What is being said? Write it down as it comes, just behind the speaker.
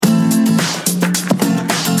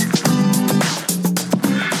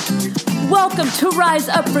Welcome to Rise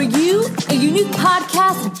Up For You, a unique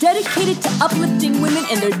podcast dedicated to uplifting women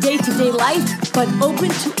in their day-to-day life, but open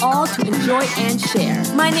to all to enjoy and share.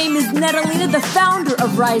 My name is Natalina, the founder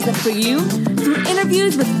of Rise Up For You. Through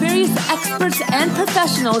interviews with various experts and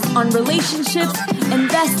professionals on relationships,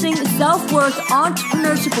 investing, self-worth,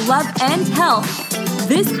 entrepreneurship, love, and health,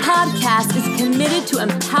 this podcast is committed to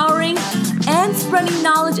empowering and spreading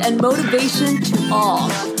knowledge and motivation to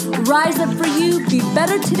all. Rise up for you, be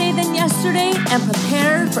better today than yesterday, and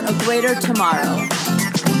prepare for a greater tomorrow.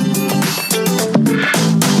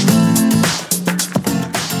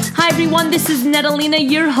 Hi everyone, this is Natalina,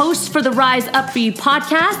 your host for the Rise Up For You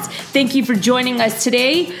podcast. Thank you for joining us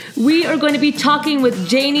today. We are going to be talking with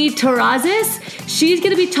Janie Terrazas. She's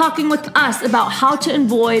going to be talking with us about how to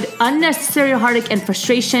avoid unnecessary heartache and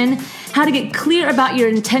frustration, how to get clear about your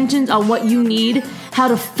intentions on what you need, how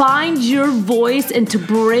to find your voice and to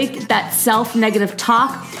break that self-negative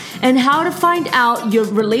talk, and how to find out your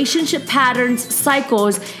relationship patterns,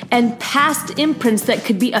 cycles, and past imprints that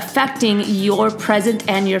could be affecting your present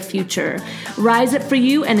and your future. Rise up for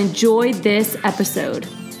you and enjoy this episode.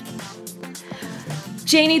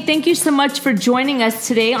 Janie, thank you so much for joining us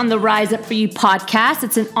today on the Rise Up For You podcast.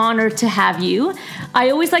 It's an honor to have you. I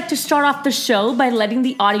always like to start off the show by letting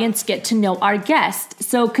the audience get to know our guest.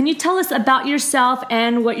 So can you tell us about yourself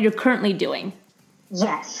and what you're currently doing?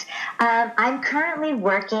 Yes. I'm currently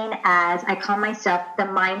working as, I call myself the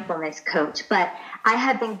mindfulness coach, but I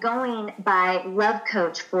have been going by love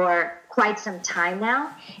coach for quite some time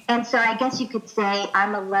now. And so I guess you could say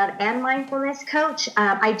I'm a love and mindfulness coach.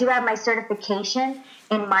 I do have my certification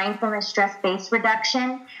in mindfulness stress-based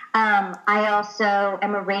reduction. I also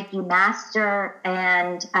am a Reiki master.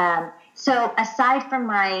 And so aside from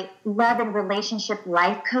my love and relationship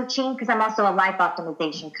life coaching, because I'm also a life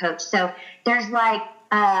optimization coach. So there's like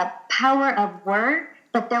power of word,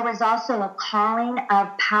 but there was also a calling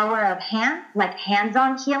of power of hand, like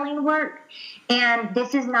hands-on healing work. And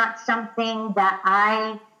this is not something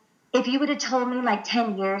that if you would have told me like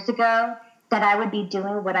 10 years ago that I would be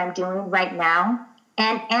doing what I'm doing right now,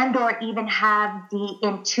 and or even have the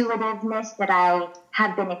intuitiveness that I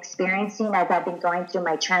have been experiencing as I've been going through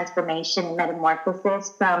my transformation and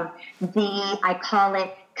metamorphosis from I call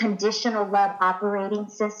it conditional love operating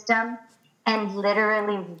system, and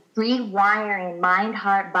literally rewiring mind,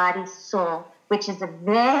 heart, body, soul, which is a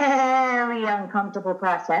very uncomfortable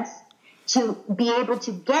process, to be able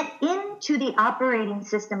to get into the operating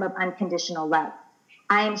system of unconditional love.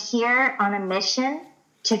 I am here on a mission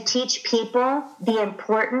to teach people the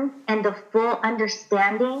importance and the full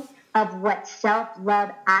understanding of what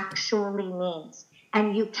self-love actually means.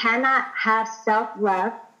 And you cannot have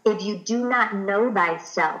self-love if you do not know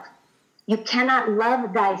thyself. You cannot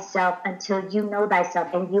love thyself until you know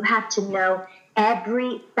thyself, and you have to know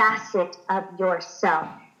every facet of yourself.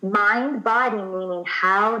 Mind, body, meaning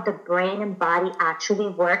how the brain and body actually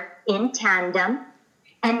work in tandem,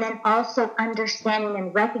 and then also understanding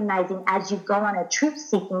and recognizing as you go on a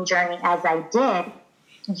truth-seeking journey, as I did,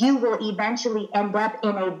 you will eventually end up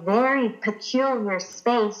in a very peculiar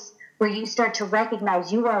space where you start to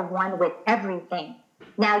recognize you are one with everything.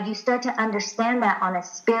 Now, you start to understand that on a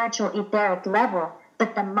spiritual, etheric level,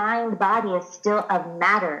 but the mind body is still of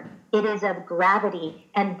matter. It is of gravity.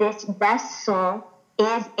 And this vessel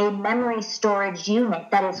is a memory storage unit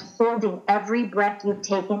that is holding every breath you've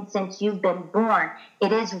taken since you've been born.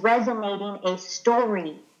 It is resonating a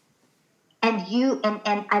story. And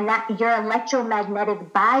that your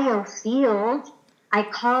electromagnetic biofield, I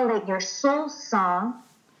call it your soul song,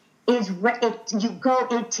 you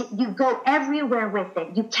go everywhere with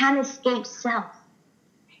it. You can't escape self.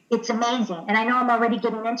 It's amazing. And I know I'm already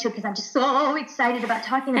getting into it because I'm just so excited about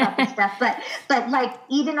talking about this stuff. But like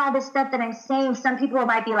even all this stuff that I'm saying, some people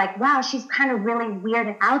might be like, wow, she's kind of really weird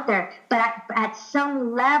and out there. But at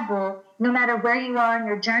some level, no matter where you are in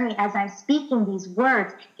your journey, as I'm speaking these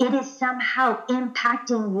words, it is somehow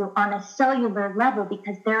impacting you on a cellular level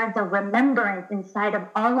because there is a remembrance inside of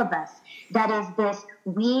all of us that is this: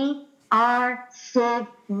 we are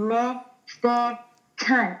significant.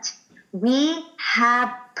 We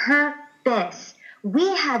have purpose. We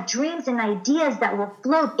have dreams and ideas that will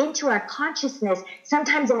float into our consciousness,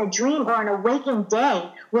 sometimes in a dream or an awakened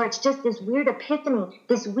day, where it's just this weird epiphany,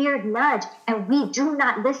 this weird nudge, and we do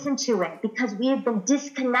not listen to it because we have been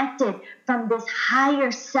disconnected from this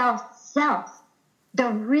higher self, the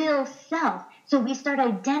real self. So we start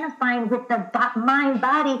identifying with the mind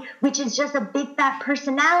body, which is just a big fat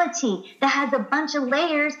personality that has a bunch of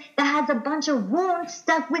layers, that has a bunch of wounds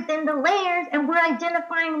stuck within the layers, and we're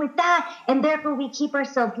identifying with that. And therefore we keep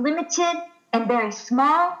ourselves limited and very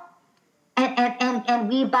small And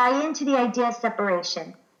we buy into the idea of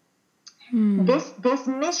separation. This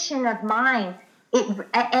mission of mine,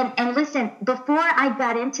 and listen, before I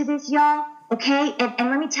got into this, y'all, okay, and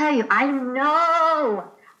let me tell you, I know,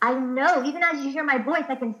 even as you hear my voice,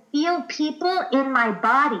 I can feel people in my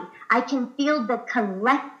body. I can feel the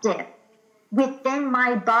collective within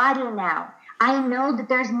my body now. I know that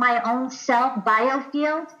there's my own self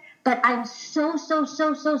biofield, but I'm so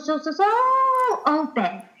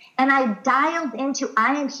open. And I dialed into,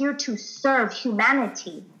 I am here to serve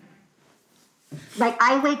humanity. Like,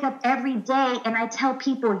 I wake up every day and I tell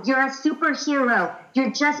people, you're a superhero.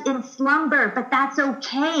 You're just in slumber, but that's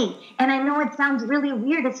okay. And I know it sounds really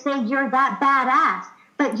weird to say you're that badass,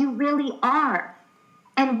 but you really are.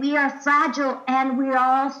 And we are fragile, and we are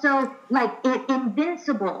also like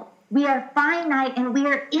invincible. We are finite and we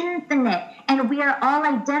are infinite, and we are all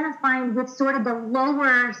identifying with sort of the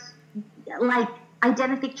lower, like,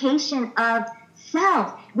 identification of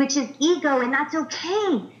self, which is ego, and that's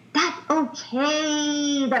okay. That's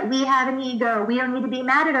okay that we have an ego. We don't need to be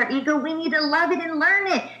mad at our ego. We need to love it and learn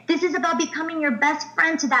it. This is about becoming your best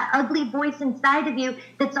friend to that ugly voice inside of you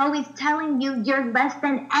that's always telling you you're less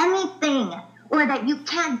than anything, or that you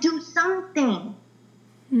can't do something.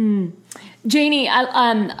 Janie,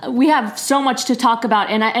 we have so much to talk about,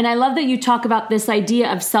 and I love that you talk about this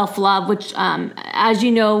idea of self-love, which, as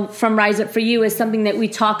you know from Rise Up For You, is something that we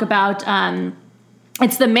talk about.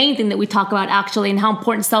 It's the main thing that we talk about, actually, and how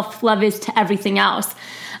important self-love is to everything else.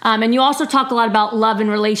 And you also talk a lot about love and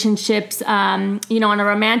relationships, on a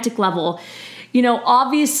romantic level.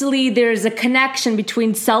 Obviously there's a connection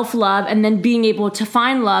between self-love and then being able to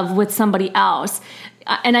find love with somebody else.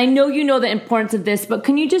 And I know you know the importance of this, but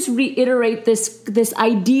can you just reiterate this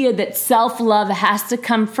idea that self-love has to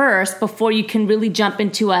come first before you can really jump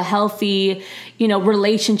into a healthy,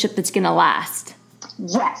 relationship that's going to last?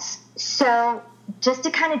 Yes. So just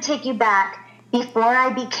to kind of take you back, before I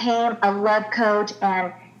became a love coach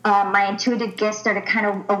and my intuitive gifts started kind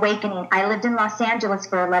of awakening, I lived in Los Angeles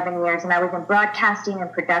for 11 years, and I was in broadcasting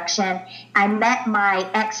and production. I met my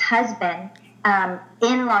ex-husband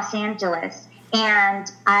in Los Angeles, and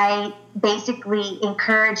I basically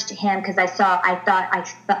encouraged him because I saw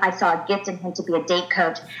a gift in him to be a date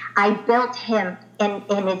coach. I built him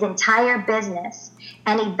in his entire business,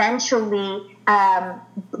 and eventually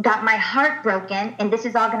got my heart broken. And this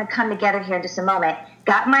is all going to come together here in just a moment.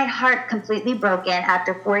 Got my heart completely broken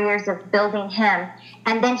after 4 years of building him.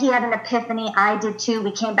 And then he had an epiphany. I did too.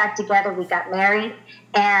 We came back together. We got married,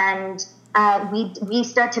 and we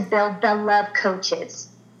start to build the Love Coaches.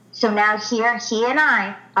 So now here, he and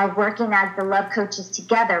I are working as the love coaches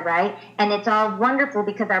together, right? And it's all wonderful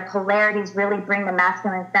because our polarities really bring the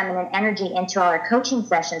masculine and feminine energy into our coaching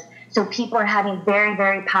sessions. So people are having very,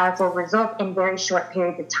 very powerful results in very short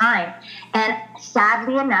periods of time. And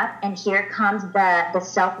sadly enough, and here comes the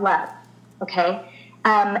self-love, okay?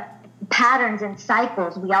 Patterns and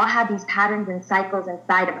cycles. We all have these patterns and cycles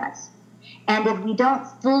inside of us. And if we don't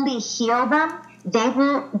fully heal them, they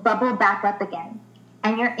will bubble back up again.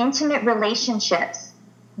 And your intimate relationships,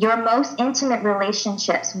 your most intimate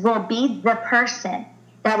relationships, will be the person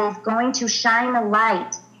that is going to shine a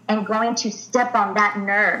light and going to step on that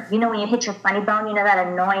nerve. When you hit your funny bone, that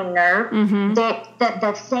annoying nerve? Mm-hmm.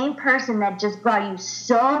 The same person that just brought you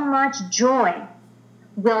so much joy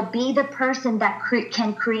will be the person that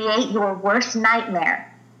can create your worst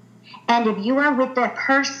nightmare. And if you are with a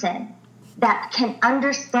person that can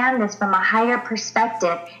understand this from a higher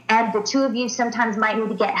perspective, and the two of you sometimes might need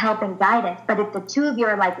to get help and guidance, but if the two of you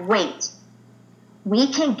are like, wait,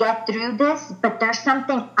 we can get through this, but there's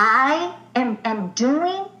something I am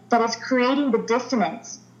doing that is creating the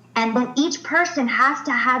dissonance. And then each person has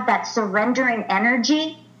to have that surrendering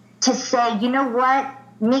energy to say, you know what,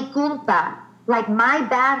 mi culpa, like my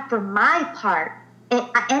bad for my part.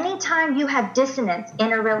 Anytime you have dissonance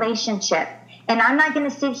in a relationship, and I'm not going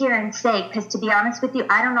to sit here and say, because to be honest with you,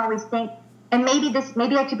 I don't always think, and maybe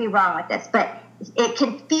I could be wrong with this, but it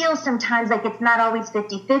can feel sometimes like it's not always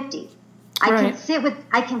 50-50. Right.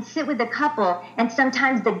 I can sit with a couple, and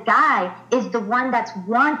sometimes the guy is the one that's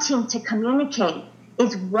wanting to communicate,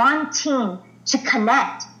 is wanting to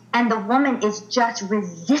connect, and the woman is just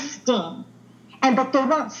resisting. But they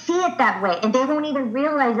won't see it that way, and they won't even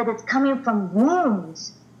realize that it's coming from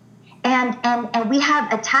wounds. And we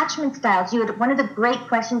have attachment styles. One of the great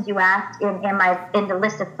questions you asked in the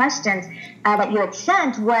list of questions that you had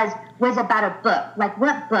sent was about a book. Like,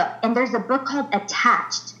 what book? And there's a book called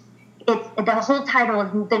Attached. The whole title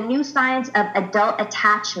is The New Science of Adult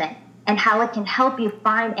Attachment and How It Can Help You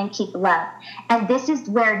Find and Keep Love. And this is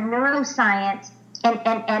where neuroscience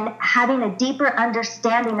and having a deeper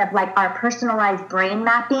understanding of like our personalized brain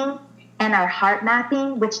mapping and our heart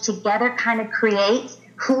mapping, which together kind of creates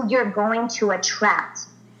who you're going to attract.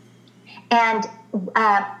 And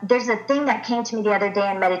there's a thing that came to me the other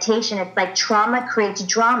day in meditation. It's like trauma creates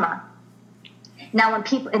drama. Now, when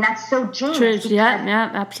people, and that's so genius. Because,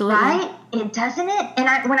 yeah, absolutely. Right? It doesn't it?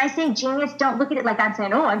 And when I say genius, don't look at it like I'm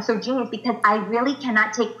saying, oh, I'm so genius, because I really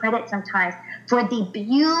cannot take credit sometimes for the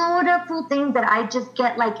beautiful things that I just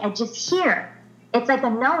get, like, I just hear. It's like a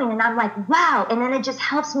knowing, and I'm like, wow. And then it just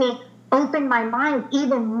helps me open my mind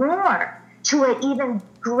even more to an even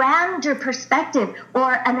grander perspective,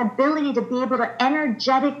 or an ability to be able to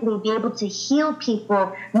energetically be able to heal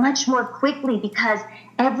people much more quickly, because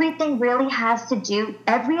everything really has to do,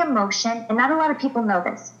 every emotion, and not a lot of people know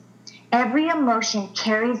this, every emotion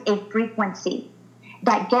carries a frequency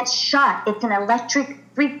that gets shot. It's an electric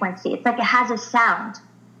frequency. It's like it has a sound.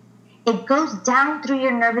 It goes down through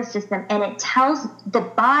your nervous system, and it tells the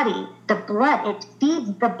body, the blood, it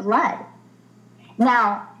feeds the blood.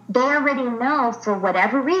 Now, they already know, for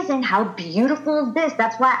whatever reason, how beautiful is this.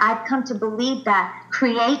 That's why I've come to believe that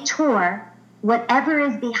Creator, whatever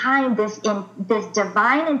is behind this, in this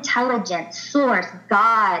divine intelligence, source,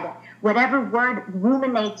 God, whatever word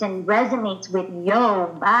ruminates and resonates with your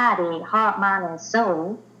body, heart, mind, and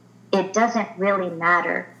soul, it doesn't really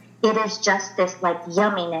matter. It is just this like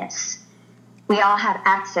yumminess. We all have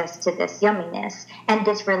access to this yumminess. And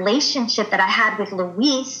this relationship that I had with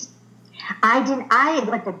Luis, I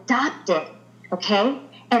was adopted, okay?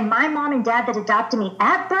 And my mom and dad that adopted me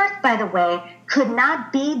at birth, by the way, could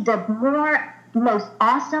not be the most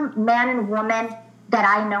awesome man and woman that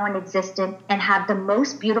I know in existence, and have the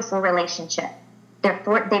most beautiful relationship. They've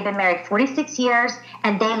been married 46 years,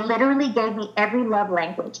 and they literally gave me every love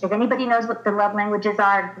language. If anybody knows what the love languages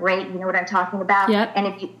are, great, you know what I'm talking about. Yep. And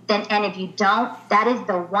if you don't, that is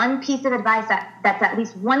the one piece of advice that's at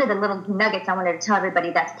least one of the little nuggets I wanted to tell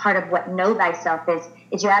everybody. That's part of what Know Thyself is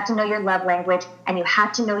you have to know your love language, and you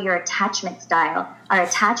have to know your attachment style. Our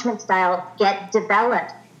attachment style get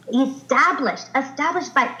developed,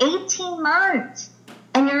 established by 18 months.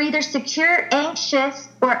 And you're either secure, anxious,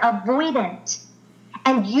 or avoidant.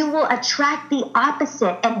 And you will attract the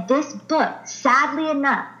opposite. And this book, sadly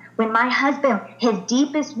enough, when my husband, his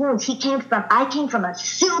deepest wounds, I came from a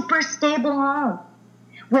super stable home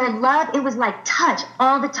where love, it was like touch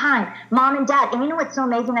all the time. Mom and dad. And you know what's so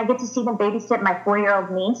amazing? I get to see them babysit my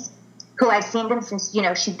 4-year-old niece, who I've seen them since,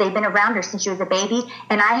 they've been around her since she was a baby.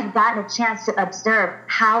 And I have gotten a chance to observe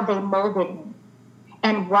how they molded me.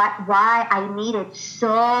 And why I needed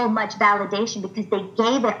so much validation, because they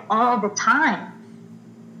gave it all the time.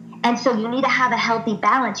 And so you need to have a healthy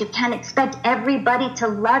balance. You can't expect everybody to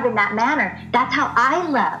love in that manner. That's how I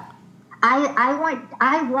love.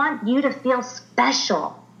 I want you to feel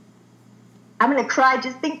special. I'm going to cry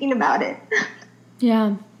just thinking about it.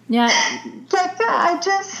 Yeah. Like,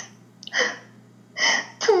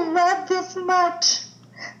 to love this much.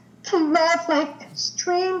 To love like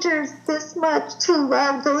strangers this much, to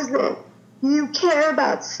love those that you care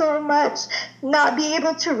about so much, not be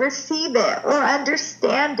able to receive it or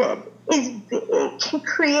understand it, it can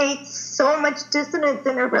create so much dissonance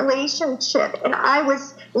in a relationship. And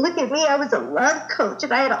look at me, I was a love coach,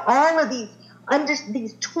 and I had all of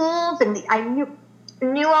these tools, and I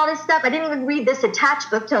knew all this stuff. I didn't even read this attached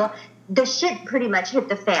book till the shit pretty much hit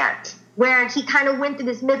the fan, where he kind of went through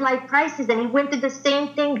this midlife crisis, and he went through the same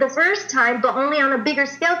thing the first time, but only on a bigger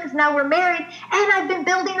scale, because now we're married, and I've been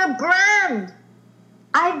building a brand.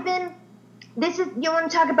 You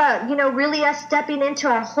want to talk about, really us stepping into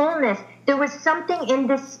our wholeness. There was something in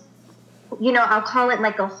this, I'll call it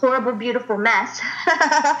like a horrible, beautiful mess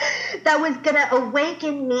that was going to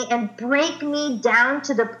awaken me and break me down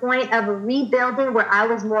to the point of rebuilding where I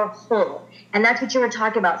was more whole. And that's what you were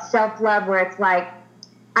talking about, self-love, where it's like,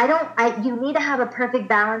 you need to have a perfect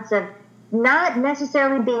balance of not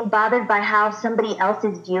necessarily being bothered by how somebody else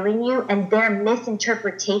is viewing you and their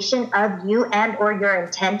misinterpretation of you and or your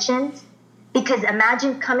intentions. Because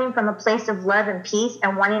imagine coming from a place of love and peace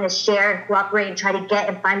and wanting to share and cooperate and try to get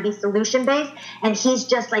and find, be solution-based. And he's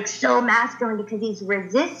just like so masculine because he's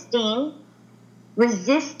resisting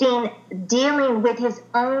dealing with his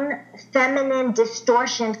own feminine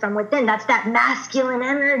distortion from within. That's that masculine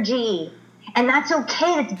energy. And that's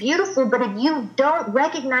okay. It's beautiful. But if you don't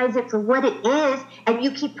recognize it for what it is and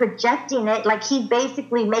you keep projecting it, like he's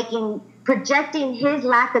basically projecting his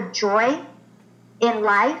lack of joy in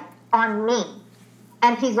life on me.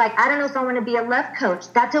 And he's like, I don't know if I want to be a love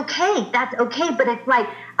coach. That's okay. That's okay. But it's like,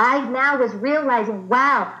 I now was realizing,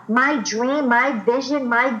 wow, my dream, my vision,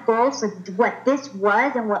 my goals, what this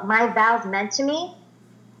was and what my vows meant to me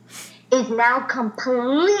is now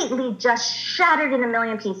completely just shattered in a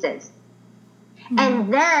million pieces. Mm-hmm.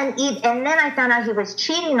 And then I found out he was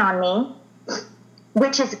cheating on me,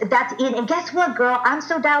 and guess what, girl? I'm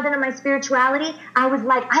so dialed into my spirituality. I was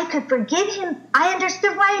like, I could forgive him. I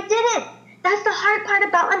understood why I did it. That's the hard part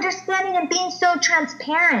about understanding and being so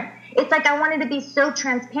transparent. It's like I wanted to be so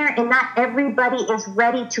transparent, and not everybody is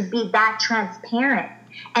ready to be that transparent.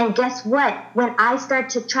 And guess what? When I start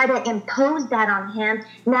to try to impose that on him,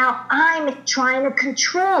 now I'm trying to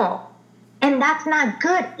control. And that's not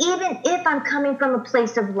good, even if I'm coming from a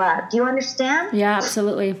place of love. Do you understand? Yeah,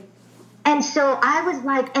 absolutely. And so I was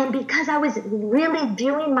like, and because I was really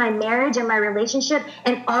viewing my marriage and my relationship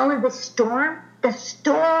and all of the storm,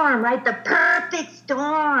 right? The perfect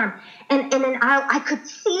storm. And then I could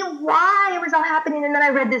see why it was all happening. And then I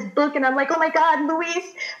read this book and I'm like, oh my God,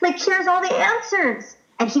 Luis, like, here's all the answers.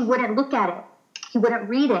 And he wouldn't look at it. He wouldn't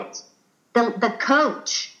read it. The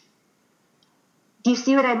coach. Do you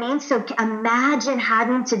see what I mean? So imagine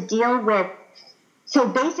having to deal with, so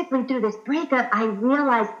basically through this breakup, I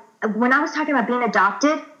realized when I was talking about being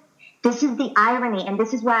adopted, this is the irony, and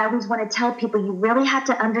this is why I always want to tell people, you really have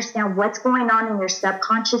to understand what's going on in your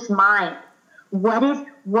subconscious mind. What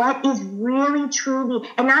is really, truly,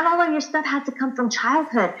 and not all of your stuff has to come from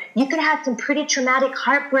childhood. You could have some pretty traumatic,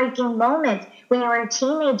 heartbreaking moments when you were a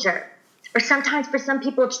teenager. Or sometimes for some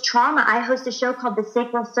people it's trauma. I host a show called The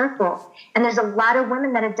Sacral Circle, and there's a lot of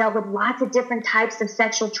women that have dealt with lots of different types of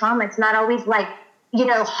sexual trauma. It's not always like,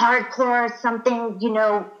 hardcore something,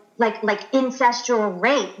 like incestual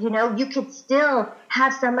rape. You could still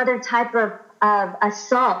have some other type of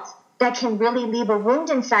assault that can really leave a wound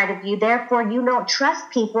inside of you. Therefore, you don't trust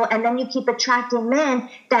people, and then you keep attracting men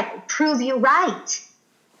that prove you right.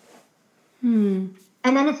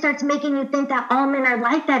 And then it starts making you think that all men are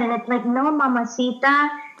like that, and it's like, no, mamacita,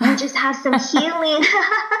 you just have some healing.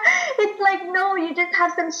 It's like, no, you just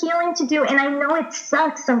have some healing to do. And I know it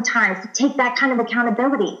sucks sometimes to take that kind of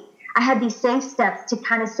accountability. I had these safe steps to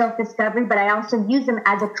kind of self-discovery, but I also use them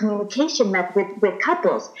as a communication method with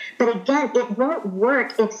couples. But again, it won't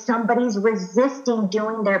work if somebody's resisting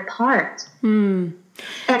doing their part. And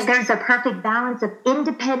there's a perfect balance of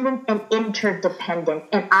independence and interdependence.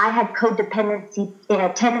 And I had codependency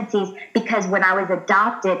tendencies because when I was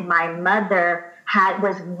adopted, my mother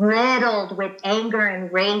was riddled with anger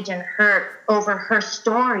and rage and hurt over her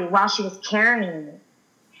story while she was carrying me.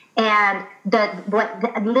 And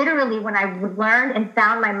literally when I learned and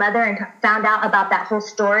found my mother and found out about that whole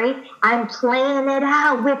story, I'm playing it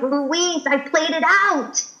out with Luis. I played it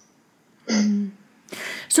out.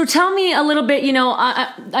 So tell me a little bit,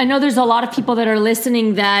 I know there's a lot of people that are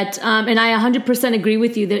listening that, and I 100% agree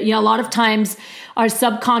with you that, a lot of times our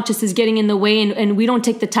subconscious is getting in the way and we don't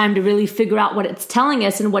take the time to really figure out what it's telling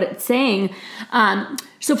us and what it's saying.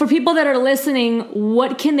 So for people that are listening,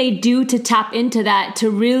 what can they do to tap into that, to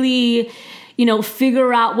really,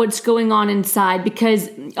 figure out what's going on inside? Because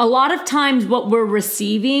a lot of times what we're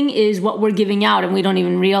receiving is what we're giving out and we don't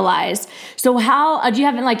even realize. So how, do you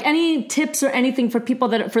have like any tips or anything for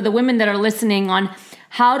for the women that are listening on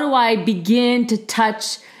how do I begin to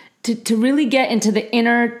touch, to really get into the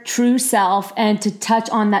inner true self and to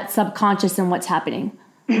touch on that subconscious and what's happening?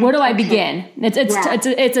 Where do I begin?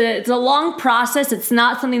 It's a long process. It's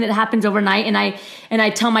not something that happens overnight. And I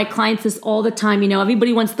tell my clients this all the time.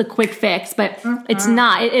 Everybody wants the quick fix, but it's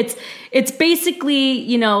not. It's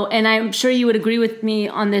basically, and I'm sure you would agree with me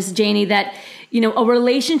on this, Janie, that a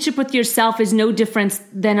relationship with yourself is no different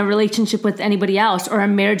than a relationship with anybody else or a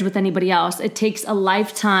marriage with anybody else. It takes a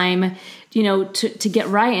lifetime, to get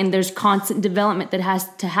right. And there's constant development that has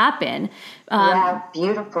to happen. Yeah,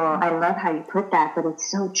 beautiful. I love how you put that, but it's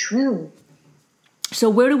so true. So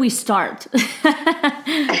where do we start? That's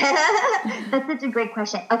such a great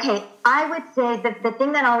question. Okay, I would say that the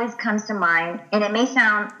thing that always comes to mind, and it may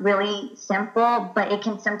sound really simple, but it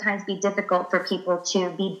can sometimes be difficult for people to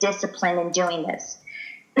be disciplined in doing this.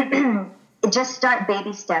 Just start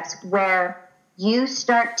baby steps where you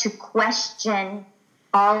start to question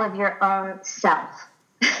all of your own self.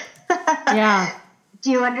 Yeah. Do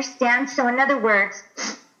you understand? So in other words,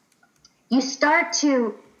 you start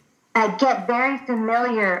to get very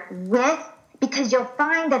familiar with, because you'll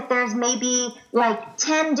find that there's maybe like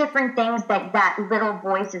 10 different things that little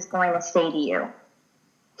voice is going to say to you.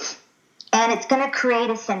 And it's going to create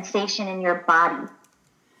a sensation in your body.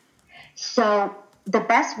 So the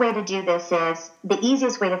best way to do this is, the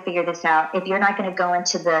easiest way to figure this out, if you're not going to go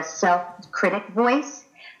into the self-critic voice,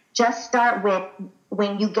 just start with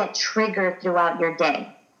when you get triggered throughout your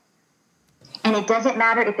day. And it doesn't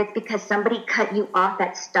matter if it's because somebody cut you off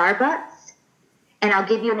at Starbucks. And I'll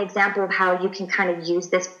give you an example of how you can kind of use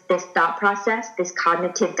this thought process, this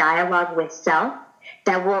cognitive dialogue with self,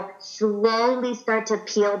 that will slowly start to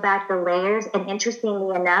peel back the layers. And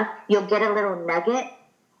interestingly enough, you'll get a little nugget.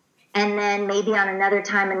 And then maybe on another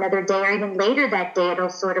time, another day, or even later that day, it'll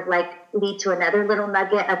sort of like lead to another little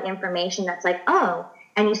nugget of information that's like, oh,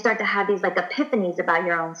 and you start to have these like epiphanies about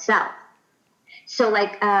your own self. So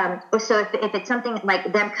like, so if it's something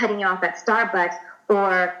like them cutting you off at Starbucks,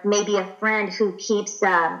 or maybe a friend who keeps,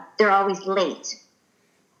 they're always late.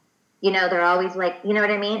 You know, they're always like, you know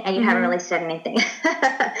what I mean? And you haven't really said anything.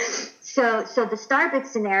 So the Starbucks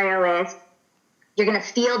scenario is, you're going to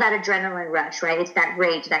feel that adrenaline rush, right? It's that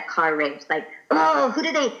rage, that car rage. Like, oh,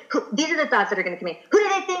 these are the thoughts that are going to come in. Who do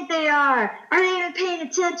they think they are? Are they even paying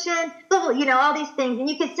attention? You know, all these things. And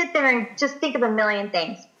you can sit there and just think of a million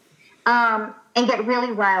things, and get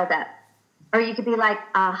really riled up. Or you could be like,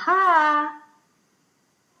 aha,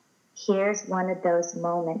 here's one of those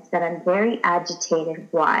moments that I'm very agitated.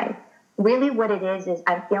 Why? Really what it is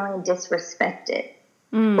I'm feeling disrespected,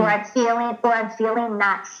 or I'm feeling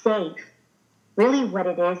not safe. Really what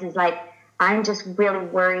it is like, I'm just really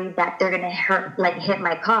worried that they're going to hit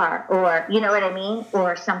my car, or, you know what I mean?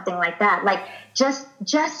 Or something like that. Like just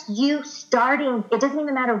you starting, it doesn't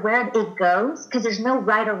even matter where it goes, because there's no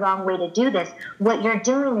right or wrong way to do this. What you're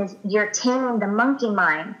doing is you're taming the monkey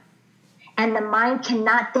mind, and the mind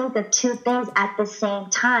cannot think of two things at the same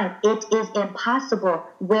time. It is impossible.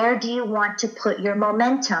 Where do you want to put your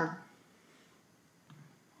momentum?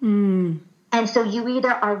 And so you either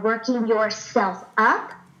are working yourself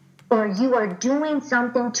up, or you are doing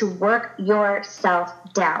something to work yourself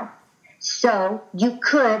down. So you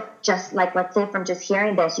could just like, let's say from just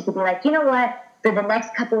hearing this, you could be like, you know what, for the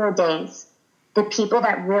next couple of days, the people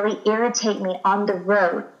that really irritate me on the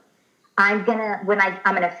road, I'm going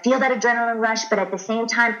to feel that adrenaline rush, but at the same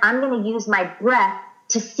time, I'm going to use my breath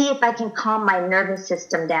to see if I can calm my nervous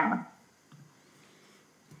system down.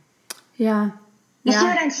 Yeah. You see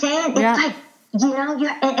what I'm saying? It's like, you know,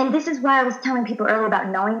 and this is why I was telling people earlier about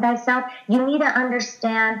knowing thyself. You need to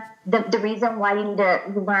understand the reason why you need to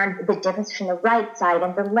learn the difference between the right side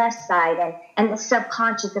and the left side, and the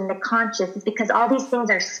subconscious and the conscious, is because all these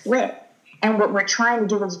things are split. And what we're trying to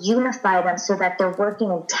do is unify them so that they're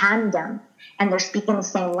working in tandem and they're speaking the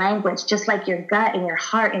same language, just like your gut and your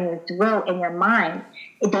heart and your throat and your mind.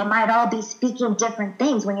 They might all be speaking different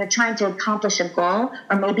things when you're trying to accomplish a goal,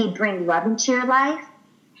 or maybe bring love into your life.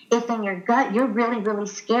 If in your gut you're really, really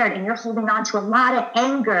scared and you're holding on to a lot of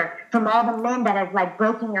anger from all the men that have like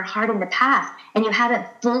broken your heart in the past, and you haven't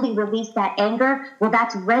fully released that anger, well,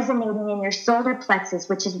 that's resonating in your solar plexus,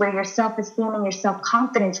 which is where your self-esteem and your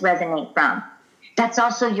self-confidence resonate from. That's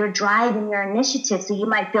also your drive and your initiative. So you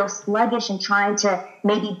might feel sluggish and trying to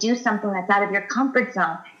maybe do something that's out of your comfort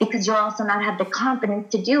zone, because you'll also not have the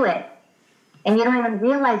confidence to do it. And you don't even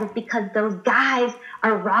realize it's because those guys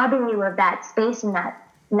are robbing you of that space and that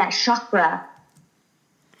chakra.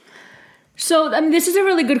 So, I mean, this is a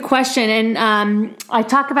really good question, and I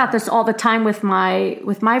talk about this all the time with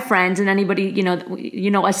my friends and anybody, you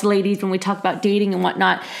know, us ladies, when we talk about dating and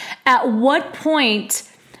whatnot. At what point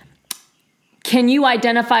can you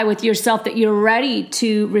identify with yourself that you're ready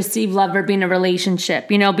to receive love or be in a relationship?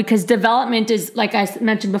 You know, because development is, like I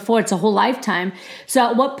mentioned before, it's a whole lifetime. So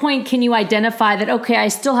at what point can you identify that, okay, I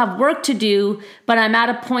still have work to do, but I'm at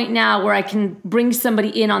a point now where I can bring somebody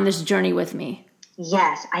in on this journey with me?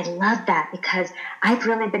 Yes, I love that, because I've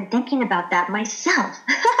really been thinking about that myself.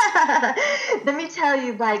 Let me tell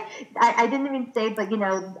you, like, I didn't even say, but, you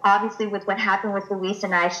know, obviously with what happened with Luis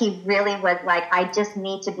and I, he really was like, I just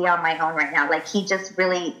need to be on my own right now. Like, he just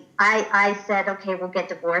really, I said, okay, we'll get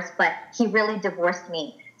divorced, but he really divorced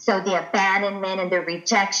me. So the abandonment and the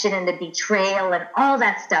rejection and the betrayal and all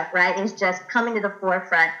that stuff, right, is just coming to the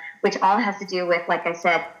forefront, which all has to do with, like I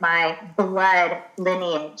said, my blood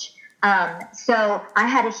lineage. So I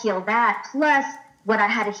had to heal that, plus what I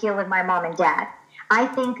had to heal with my mom and dad. I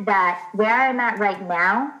think that where I'm at right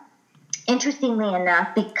now, interestingly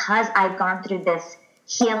enough, because I've gone through this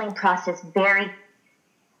healing process and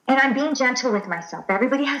I'm being gentle with myself.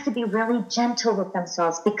 Everybody has to be really gentle with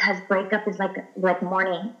themselves, because breakup is like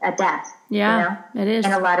mourning a death. Yeah, you know, it is.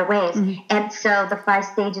 In a lot of ways. Mm-hmm. And so the 5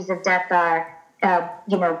 stages of death are,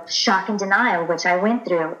 shock and denial, which I went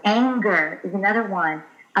through. Anger is another one.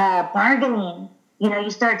 Bargaining,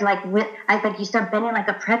 You start you start bending like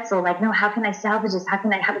a pretzel. Like, no, how can I salvage this? How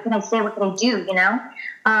can I say, what can I do?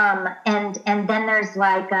 And then there's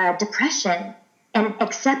like depression, and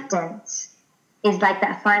acceptance is like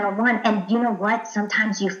that final one. And you know what?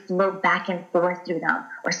 Sometimes you float back and forth through them,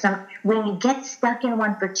 when you get stuck in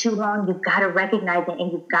one for too long, you've got to recognize it,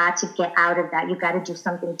 and you've got to get out of that. You've got to do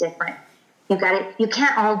something different. You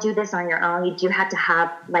can't all do this on your own. You do have to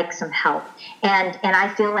have like some help. And I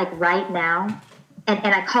feel like right now,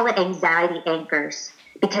 and I call it anxiety anchors,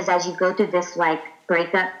 because as you go through this like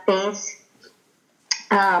breakup phase,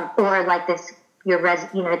 or like this,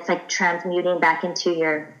 it's like transmuting back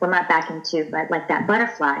into not back into, but like that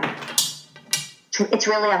butterfly. It's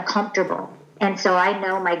really uncomfortable. And so I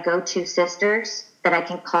know my go-to sisters that I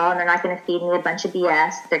can call, and they're not going to feed me a bunch of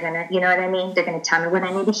BS. They're going to, you know what I mean? They're going to tell me what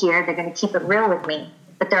I need to hear. They're going to keep it real with me,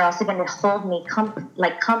 but they're also going to hold me,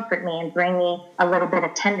 comfort me, and bring me a little bit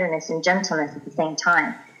of tenderness and gentleness at the same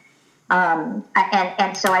time.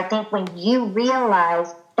 And so I think when you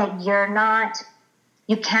realize that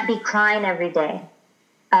you can't be crying every day,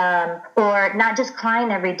 or not just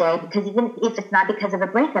crying every day, because even if it's not because of a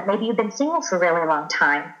breakup, maybe you've been single for a really long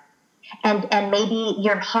time, and maybe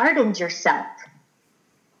you're hardened yourself,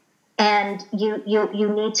 and you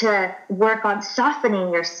need to work on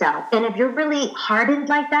softening yourself. And if you're really hardened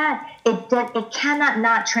like that, it cannot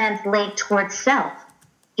not translate towards self.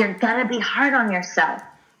 You're gonna be hard on yourself,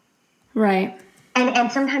 right?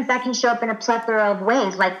 And sometimes that can show up in a plethora of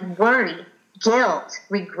ways, like worry, guilt,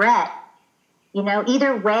 regret.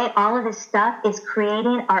 Either way, all of this stuff is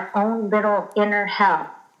creating our own little inner hell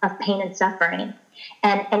of pain and suffering.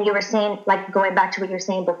 And you were saying, like, going back to what you were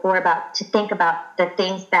saying before, about to think about the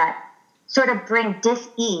things that sort of bring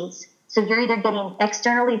dis-ease. So you're either getting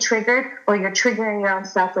externally triggered, or you're triggering your own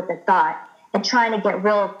self with a thought, and trying to get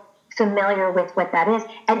real familiar with what that is.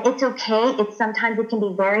 And it's okay. Sometimes it can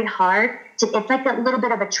be very hard. It's like a little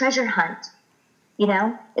bit of a treasure hunt.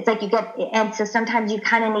 It's like and so sometimes you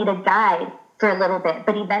kind of need a guide for a little bit,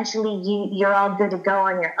 but eventually you're all good to go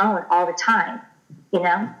on your own all the time,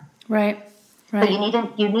 Right. But you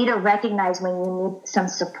need to recognize when you need some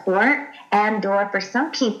support, or for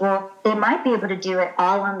some people, they might be able to do it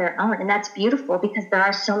all on their own. And that's beautiful, because there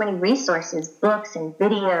are so many resources, books and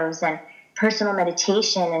videos and personal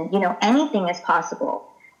meditation, and, anything is possible.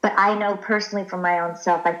 But I know personally from my own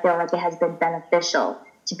self, I feel like it has been beneficial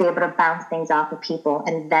to be able to bounce things off of people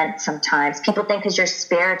and vent sometimes. People think because you're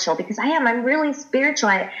spiritual, because I'm really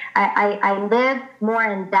spiritual. I live more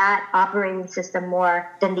in that operating system more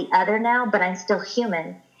than the other now, but I'm still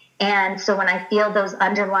human. And so when I feel those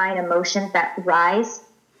underlying emotions that rise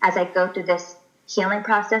as I go through this healing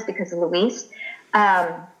process because of Luis,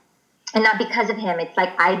 and not because of him, it's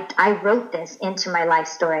like I wrote this into my life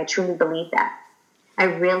story. I truly believe that. I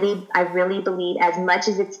really believe, as much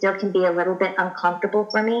as it still can be a little bit uncomfortable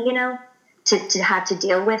for me, to have to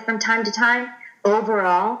deal with from time to time,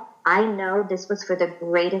 overall, I know this was for the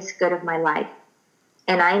greatest good of my life.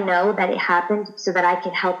 And I know that it happened so that I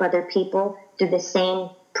could help other people through the same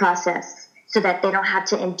process, so that they don't have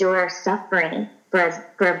to endure suffering for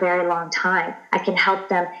a very long time. I can help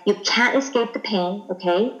them. You can't escape the pain,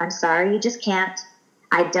 okay? I'm sorry, you just can't.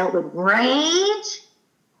 I dealt with rage,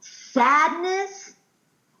 sadness,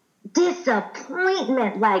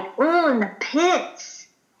 disappointment, like, in the pits.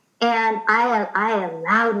 And I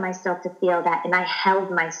allowed myself to feel that, and I held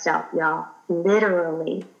myself, y'all,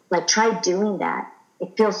 literally. Like, try doing that.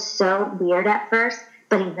 It feels so weird at first,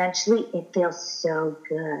 but eventually it feels so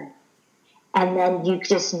good. And then you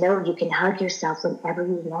just know you can hug yourself whenever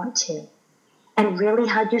you want to. And really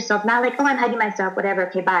hug yourself, not like, I'm hugging myself, whatever,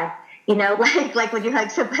 okay, bye. Like when you hug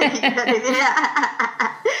somebody.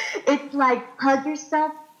 It's like, hug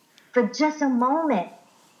yourself for just a moment,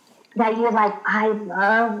 that you're like, I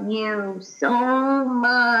love you so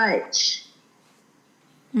much.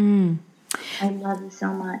 I love you so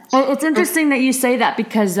much. Well, it's interesting that you say that,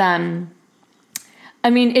 because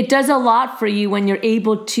it does a lot for you when you're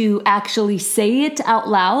able to actually say it out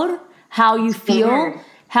loud, how you feel,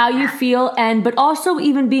 but also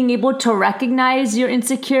even being able to recognize your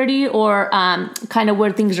insecurity, or kind of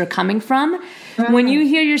where things are coming from. Mm-hmm. When you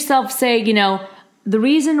hear yourself say, the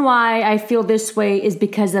reason why I feel this way is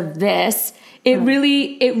because of this, it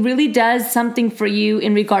really does something for you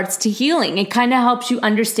in regards to healing. It kind of helps you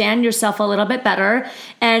understand yourself a little bit better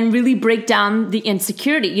and really break down the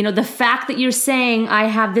insecurity. The fact that you're saying, I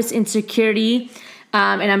have this insecurity,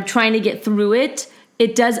 and I'm trying to get through it,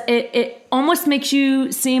 it almost makes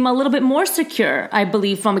you seem a little bit more secure, I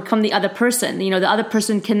believe, from the other person. The other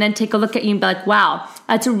person can then take a look at you and be like, wow,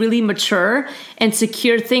 That's a really mature and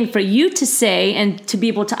secure thing for you to say and to be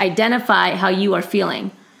able to identify how you are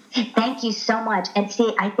feeling. Thank you so much. And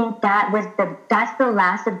see, I think that's the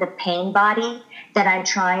last of the pain body that I'm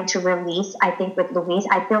trying to release. I think with Louise,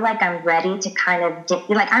 I feel like I'm ready to kind of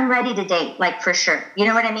I'm ready to date, like for sure. You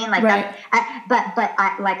know what I mean? Like, right. But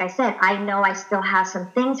like I said, I know I still have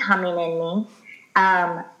some things humming in me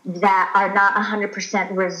that are not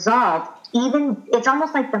 100% resolved. Even it's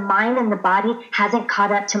almost like the mind and the body hasn't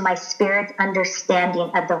caught up to my spirit's understanding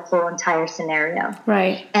of the whole entire scenario.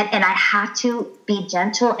 Right. And I have to be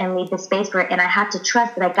gentle and leave the space for it. And I have to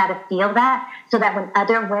trust that I got to feel that so that when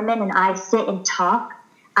other women and I sit and talk,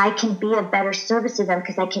 I can be of better service to them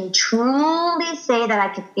because I can truly say that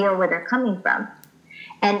I can feel where they're coming from.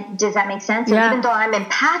 And does that make sense? Yeah. And even though I'm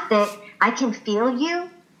empathic, I can feel you.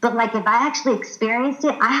 But like if I actually experienced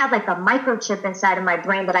it, I have like a microchip inside of my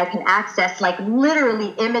brain that I can access, like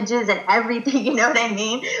literally images and everything, you know what I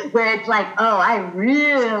mean? Where it's like, oh, I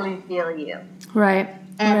really feel you. Right.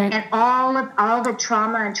 And all the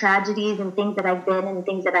trauma and tragedies and things that I've been and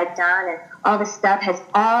things that I've done and all this stuff has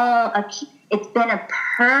it's been a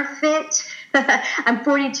perfect. I'm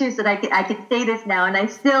 42, so that I can say this now, and I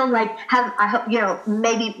still have I hope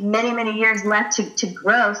maybe many years left to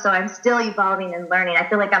grow. So I'm still evolving and learning. I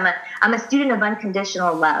feel like I'm a student of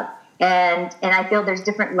unconditional love, and I feel there's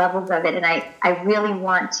different levels of it, and I really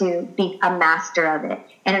want to be a master of it.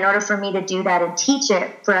 And in order for me to do that and teach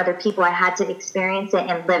it for other people, I had to experience it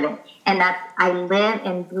and live it. And that I live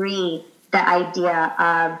and breathe the idea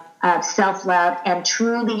of self-love and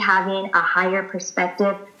truly having a higher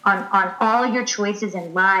perspective on all your choices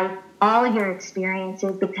in life, all your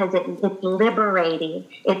experiences, because it's liberating.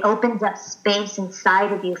 It opens up space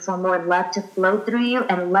inside of you for more love to flow through you,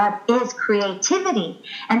 and love is creativity.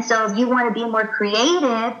 And so if you want to be more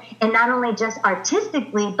creative, and not only just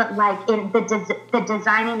artistically, but like in the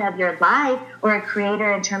designing of your life, or a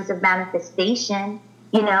creator in terms of manifestation,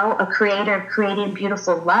 a creator of creating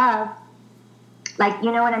beautiful love, like,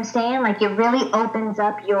 you know what I'm saying? Like, it really opens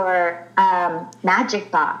up your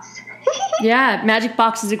magic box. Yeah, magic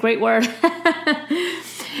box is a great word.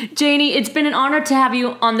 Janie, it's been an honor to have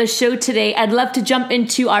you on the show today. I'd love to jump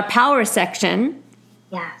into our power section.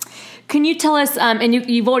 Yeah. Can you tell us, and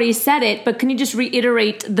you've already said it, but can you just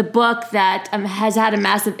reiterate the book that has had a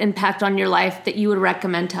massive impact on your life that you would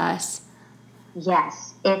recommend to us?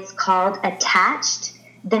 Yes. It's called Attached,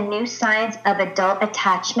 The New Science of Adult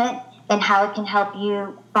Attachment, and how it can help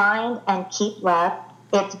you find and keep love.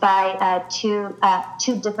 It's by two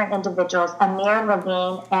different individuals, Amir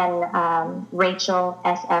Levine and Rachel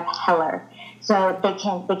S.F. Heller. So they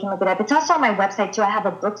can look it up. It's also on my website too. I have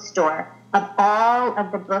a bookstore of all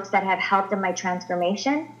of the books that have helped in my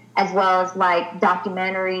transformation, as well as like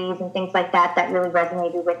documentaries and things like that really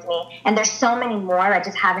resonated with me. And there's so many more. I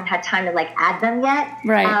just haven't had time to add them yet.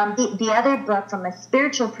 Right. The other book from a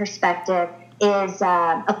spiritual perspective is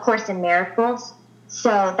A Course in Miracles.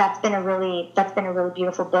 So that's been a really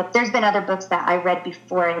beautiful book. There's been other books that I read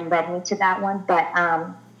before and led me to that one, but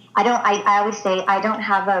I always say I don't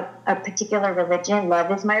have a particular religion.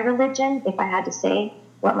 Love is my religion, if I had to say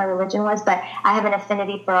what my religion was, but I have an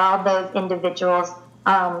affinity for all those individuals,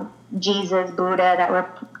 Jesus, Buddha,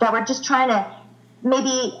 that were just trying to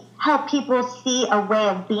maybe help people see a way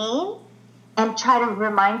of being, and try to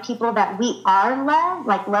remind people that we are love.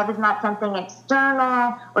 Like, love is not something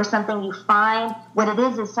external or something you find. What it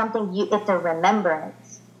is something it's a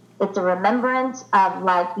remembrance. It's a remembrance of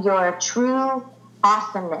your true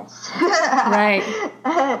awesomeness. Right.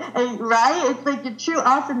 Right? It's like your true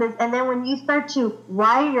awesomeness. And then when you start to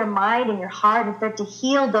wire your mind and your heart and start to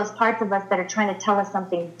heal those parts of us that are trying to tell us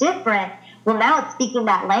something different, well, now it's speaking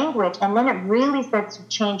that language, and then it really starts to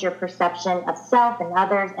change your perception of self and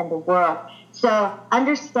others and the world. So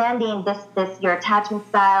understanding this your attachment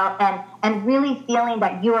style, and really feeling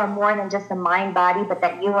that you are more than just a mind body, but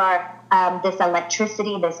that you are this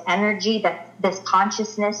electricity, this energy, this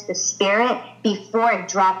consciousness, the spirit before it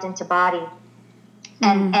dropped into body.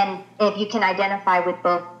 And if you can identify with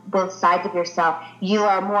both sides of yourself, you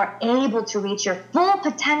are more able to reach your full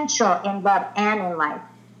potential in love and in life.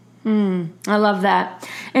 I love that.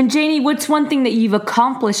 And Janie, what's one thing that you've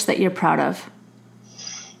accomplished that you're proud of?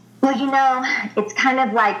 Well, it's kind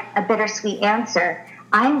of like a bittersweet answer.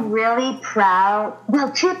 I'm really proud.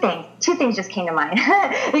 Well, two things just came to mind.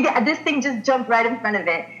 This thing just jumped right in front of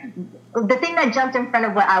it. The thing that jumped in front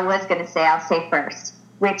of what I was going to say, I'll say first,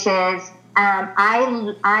 which is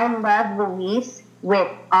I love Louise with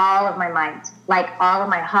all of my mind, like all of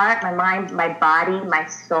my heart, my mind, my body, my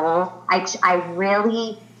soul. I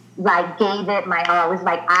really gave it my all. It was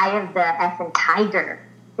like eye of the effing tiger.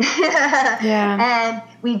 And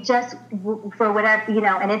we just, for whatever,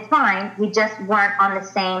 and it's fine. We just weren't on the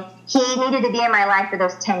same. He needed to be in my life for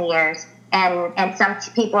those 10 years. And some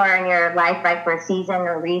people are in your life, right, for a season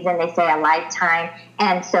or a reason. They say a lifetime.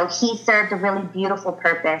 And so he served a really beautiful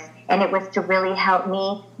purpose. And it was to really help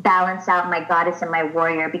me balance out my goddess and my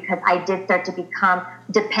warrior, because I did start to become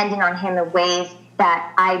dependent on him in ways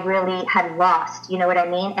that I really had lost, you know what I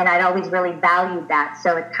mean? And I'd always really valued that.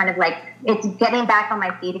 So it's kind of like, it's getting back on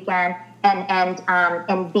my feet again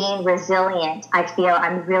and being resilient. I feel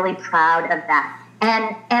I'm really proud of that.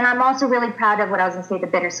 And I'm also really proud of what I was going to say. The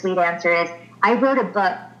bittersweet answer is I wrote a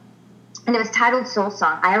book, and it was titled Soul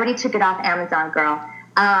Song. I already took it off Amazon, girl.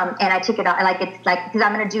 And I took it off, because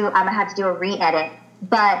I'm going to have to do a re-edit.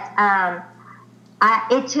 But,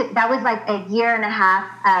 that was like a year and a half,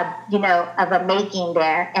 of a making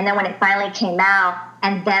there. And then when it finally came out,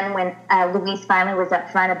 and then when Luis finally was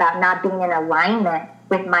upfront about not being in alignment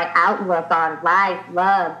with my outlook on life,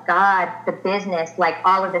 love, God, the business, like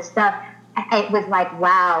all of this stuff, it was like,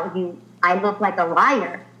 wow, I look like a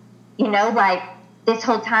liar. Like this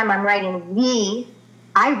whole time I'm writing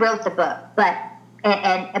I wrote the book, but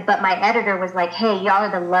my editor was like, hey, y'all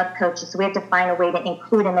are the love coaches, so we have to find a way to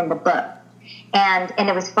include them in the book. And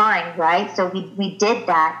it was fine, right? So we did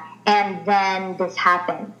that, and then this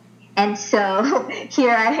happened. And so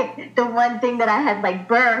the one thing that I had like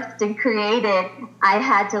birthed and created, I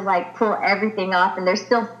had to like pull everything off. And there's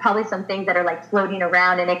still probably some things that are like floating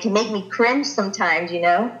around, and it can make me cringe sometimes,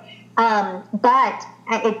 But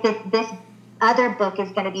this other book is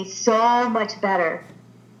going to be so much better.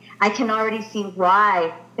 I can already see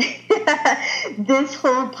why. This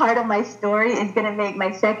whole part of my story is going to make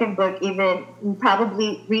my second book even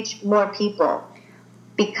probably reach more people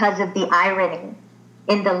because of the irony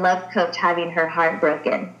in the love coach having her heart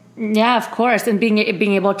broken. Yeah, of course. And being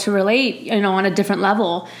able to relate, on a different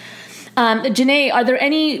level. Janae, are there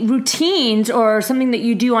any routines or something that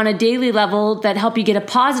you do on a daily level that help you get a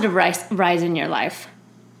positive rise in your life?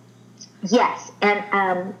 Yes.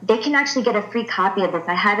 And they can actually get a free copy of this.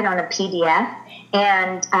 I have it on a PDF.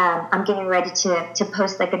 And I'm getting ready to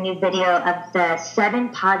post like a new video of the 7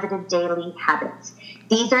 positive daily habits.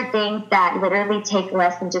 These are things that literally take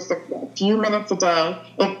less than just a few minutes a day.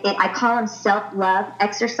 I call them self-love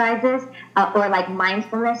exercises or like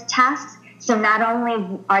mindfulness tasks. So not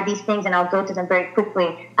only are these things, and I'll go to them very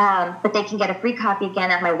quickly, but they can get a free copy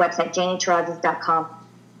again at my website, JanieTerrazas.com.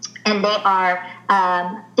 And they are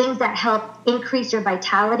things that help increase your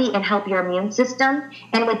vitality and help your immune system.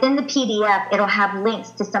 And within the PDF, it'll have links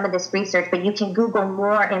to some of this research, but you can Google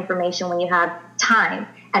more information when you have time.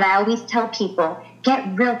 And I always tell people,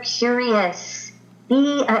 get real curious.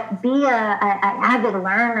 Be an avid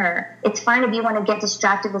learner. It's fine if you want to get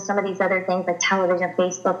distracted with some of these other things like television,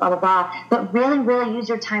 Facebook, blah, blah, blah. But really, really use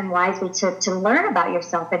your time wisely to learn about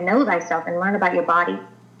yourself and know thyself and learn about your body.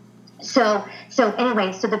 So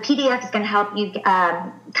anyway, the PDF is going to help you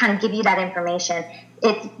kind of give you that information.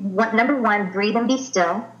 It's number 1, breathe and be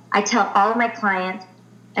still. I tell all of my clients,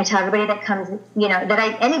 I tell everybody that comes,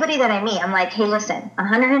 anybody that I meet, I'm like, hey, listen,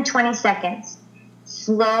 120 seconds,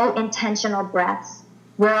 slow, intentional breaths.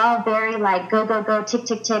 We're all very like, go, go, go, tick,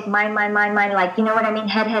 tick, tick, mind, like, you know what I mean?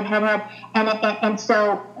 Head. And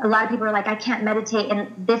so a lot of people are like, I can't meditate.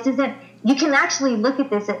 And this isn't, you can actually look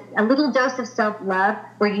at this, a little dose of self-love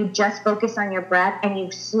where you just focus on your breath and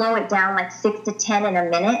you slow it down like 6 to 10 in a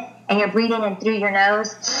minute, and you're breathing in through your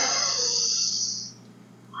nose.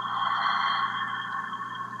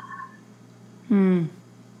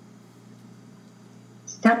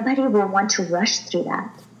 Somebody will want to rush through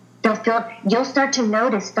that. You'll start to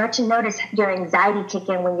notice your anxiety kick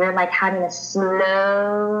in when you're like having to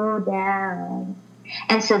slow down.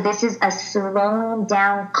 And so this is a slowing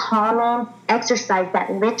down, calming exercise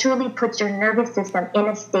that literally puts your nervous system in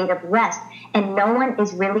a state of rest. And no one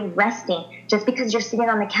is really resting. Just because you're sitting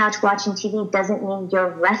on the couch watching TV doesn't mean you're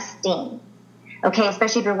resting. Okay,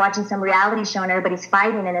 especially if you're watching some reality show and everybody's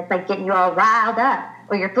fighting and it's like getting you all riled up.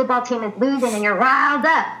 Or your football team is losing and you're riled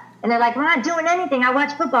up. And they're like, we're not doing anything. I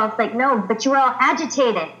watch football. It's like, no, but you were all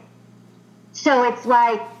agitated. So it's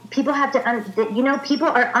like, people have to, people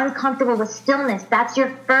are uncomfortable with stillness. That's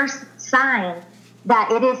your first sign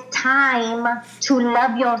that it is time to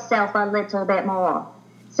love yourself a little bit more.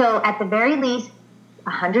 So at the very least,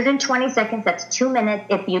 120 seconds, that's 2 minutes.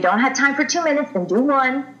 If you don't have time for 2 minutes, then do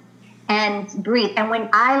 1 and breathe. And when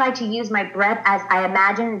I like to use my breath as I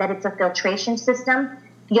imagine that it's a filtration system,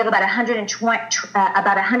 you have about 100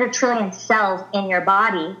 trillion cells in your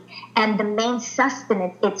body, and the main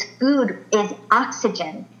sustenance, its food, is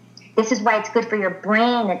oxygen. This is why it's good for your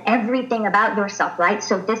brain and everything about yourself, right?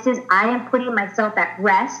 So I am putting myself at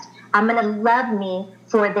rest. I'm going to love me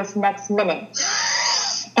for this next minute.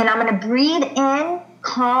 And I'm going to breathe in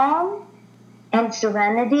calm and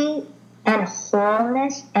serenity and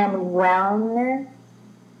wholeness and wellness,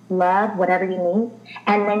 love, whatever you need.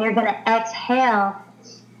 And then you're going to exhale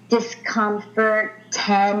discomfort,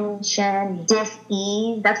 tension,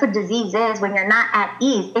 dis-ease. That's what disease is, when you're not at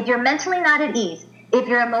ease. If you're mentally not at ease, if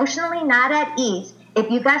you're emotionally not at ease, if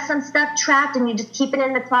you got some stuff trapped and you just keep it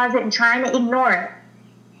in the closet and trying to ignore it,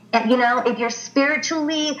 and, you know, if you're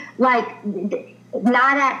spiritually like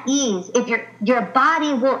not at ease, if your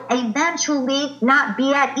body will eventually not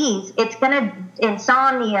be at ease. It's gonna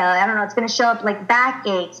insomnia. I don't know. It's gonna show up like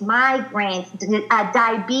backaches, migraines,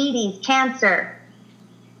 diabetes, cancer.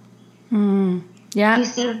 Yeah. You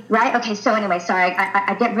see, right? Okay. So anyway, sorry,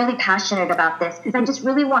 I get really passionate about this because I just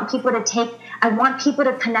really want people I want people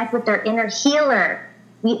to connect with their inner healer.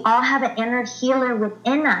 We all have an inner healer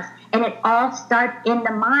within us, and it all starts in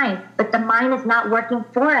the mind, but the mind is not working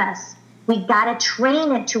for us. We got to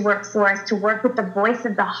train it to work for us, to work with the voice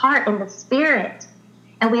of the heart and the spirit.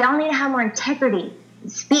 And we all need to have more integrity.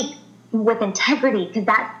 Speak with integrity,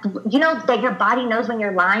 because you know that your body knows when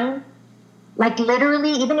you're lying. Like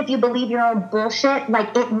literally, even if you believe your own bullshit,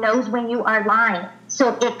 like it knows when you are lying.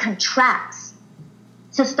 So it contracts.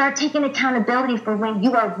 So start taking accountability for when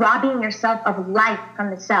you are robbing yourself of life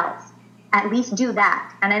from the cells. At least do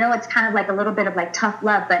that. And I know it's kind of like a little bit of like tough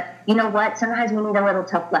love, but you know what? Sometimes we need a little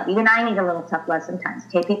tough love. Even I need a little tough love sometimes.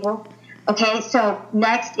 Okay, people? Okay, so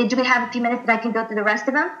next, do we have a few minutes that I can go through the rest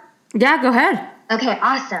of them? Yeah, go ahead. Okay,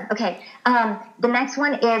 awesome. Okay, the next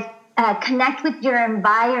one is connect with your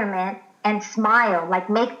environment and smile. Like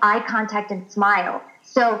make eye contact and smile.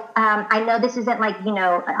 So I know this isn't like, you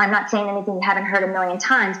know, I'm not saying anything you haven't heard a million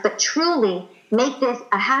times, but truly make this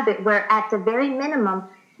a habit where at the very minimum,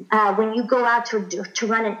 when you go out to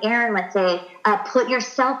run an errand, let's say, put your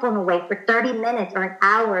cell phone away for 30 minutes or an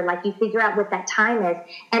hour, like you figure out what that time is.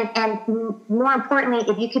 And more importantly,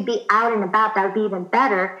 if you could be out and about, that would be even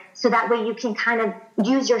better. So that way you can kind of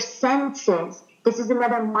use your senses. This is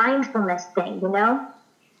another mindfulness thing, you know?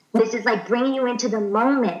 This is like bringing you into the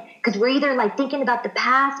moment, because we're either like thinking about the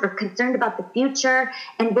past or concerned about the future.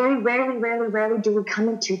 And very rarely do we come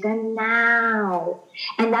into the now.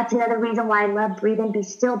 And that's another reason why I love Breathe and Be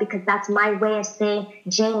Still, because that's my way of saying,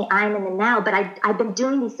 Janie, I'm in the now. But I've been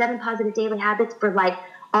doing these 7 positive daily habits for like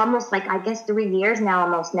almost like, I guess 3 years now,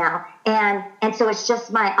 almost now. And so it's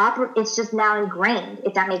just it's just now ingrained,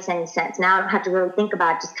 if that makes any sense. Now I don't have to really think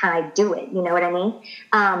about it, just kind of do it. You know what I mean?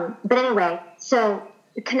 But anyway, so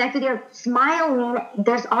connect with your smiling.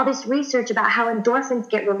 There's all this research about how endorphins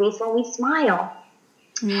get released when we smile.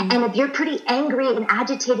 And if you're pretty angry and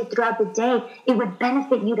agitated throughout the day, it would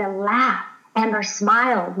benefit you to laugh and or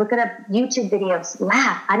smile. Look at YouTube videos,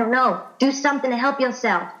 laugh. I don't know, do something to help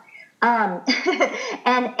yourself.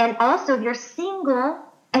 And also, if you're single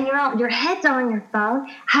and your head's on your phone,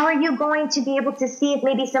 how are you going to be able to see if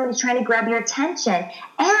maybe somebody's trying to grab your attention?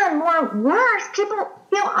 And worse, people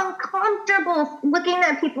feel uncomfortable looking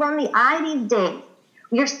at people in the eye these days.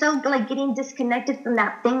 We're so like getting disconnected from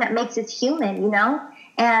that thing that makes us human, you know?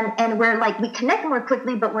 And we're like, we connect more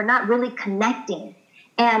quickly, but we're not really connecting.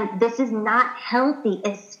 And this is not healthy,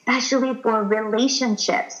 especially for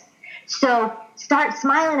relationships. So start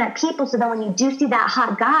smiling at people so that when you do see that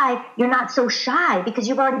hot guy, you're not so shy because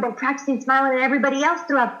you've already been practicing smiling at everybody else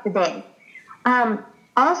throughout the day.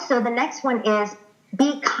 Also, the next one is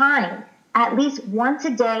be kind. At least once a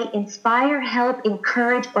day, inspire, help,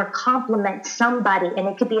 encourage, or compliment somebody. And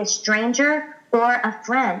it could be a stranger or a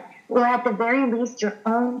friend, or at the very least, your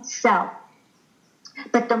own self.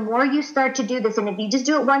 But the more you start to do this, and if you just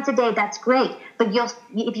do it once a day, that's great. But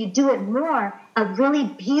if you do it more, a really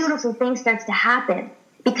beautiful thing starts to happen.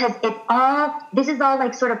 Because this is all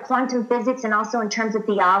like sort of quantum physics, and also in terms of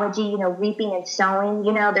theology, you know, reaping and sowing,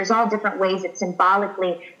 you know, there's all different ways that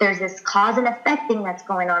symbolically there's this cause and effect thing that's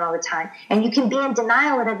going on all the time. And you can be in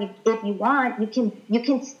denial if you want. You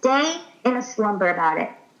can stay in a slumber about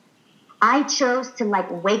it. I chose to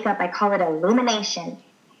like wake up. I call it illumination.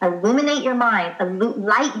 Illuminate your mind.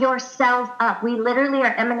 Light yourself up. We literally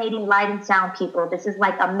are emanating light and sound, people. This is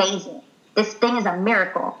like amazing. This thing is a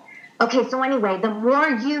miracle. Okay, so anyway, the more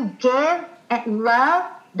you give and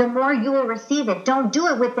love, the more you will receive it. Don't do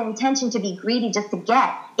it with the intention to be greedy just to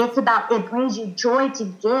get. It's about, it brings you joy to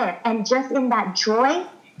give. And just in that joy,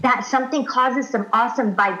 that something causes some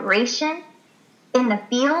awesome vibration in the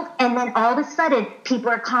field. And then all of a sudden, people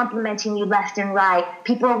are complimenting you left and right.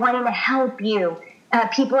 People are wanting to help you.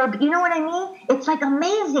 People are, you know what I mean? It's like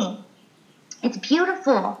amazing. It's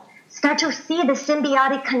beautiful. Start to see the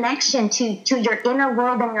symbiotic connection to your inner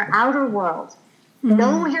world and your outer world.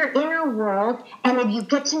 Know your inner world, and if you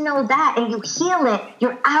get to know that and you heal it,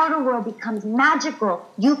 your outer world becomes magical.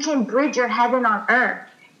 You can bridge your heaven on earth.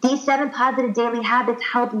 These 7 positive daily habits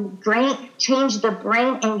help change the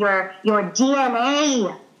brain and your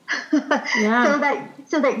DNA.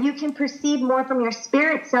 so that you can perceive more from your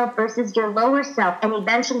spirit self versus your lower self, and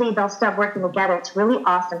eventually they'll start working together. It's really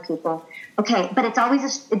awesome, people. Okay, but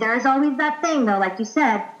there is always that thing though, like you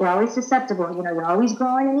said, we're always susceptible. You're always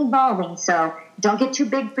growing and evolving, so don't get too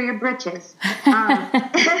big for your britches.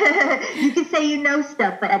 You can say you know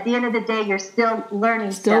stuff, but at the end of the day, you're still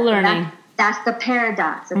learning. That's the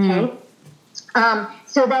paradox. Okay.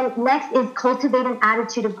 So then next is cultivate an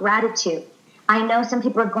attitude of gratitude. I know some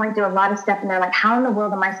people are going through a lot of stuff and they're like, how in the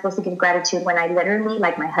world am I supposed to give gratitude when I literally,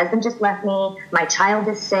 like, my husband just left me, my child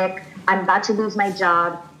is sick, I'm about to lose my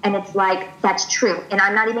job. And it's like, that's true. And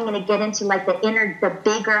I'm not even going to get into like the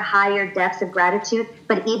bigger, higher depths of gratitude.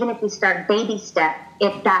 But even if we start baby step,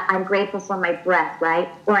 if that I'm grateful for my breath, right?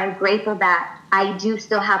 Or I'm grateful that I do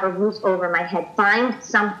still have a roof over my head. Find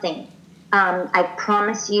something. I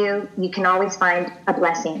promise you, you can always find a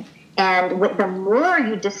blessing. And the more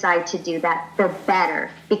you decide to do that, the better,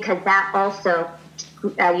 because that also,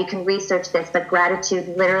 you can research this, but gratitude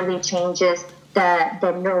literally changes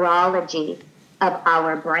the neurology of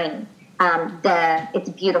our brain. It's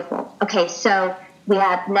beautiful. Okay, so we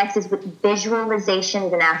have next is with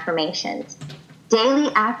visualizations and affirmations.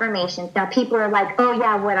 Daily affirmations. Now people are like, oh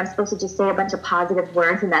yeah, what, I'm supposed to just say a bunch of positive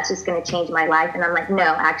words and that's just going to change my life? And I'm like, no,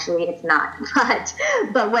 actually it's not.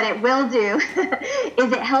 But what it will do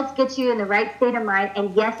is it helps get you in the right state of mind.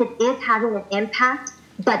 And yes, it is having an impact,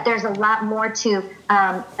 but there's a lot more to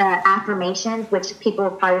affirmations, which people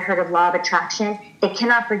have probably heard of law of attraction. They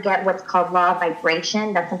cannot forget what's called law of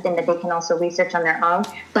vibration. That's something that they can also research on their own.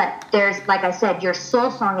 But there's, like I said, your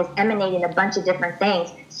soul song is emanating a bunch of different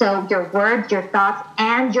things. So your words, your thoughts,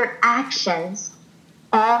 and your actions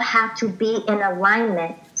all have to be in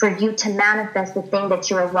alignment for you to manifest the thing that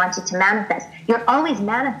you are wanting to manifest. You're always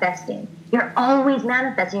manifesting. You're always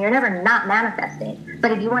manifesting. You're never not manifesting.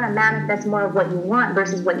 But if you want to manifest more of what you want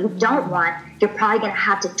versus what you don't want, you're probably going to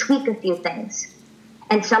have to tweak a few things.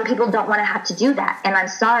 And some people don't want to have to do that. And I'm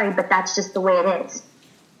sorry, but that's just the way it is.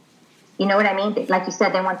 You know what I mean? Like you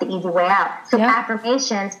said, they want the easy way out. So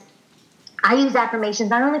affirmations, I use affirmations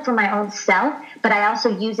not only for my own self, but I also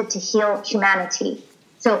use it to heal humanity.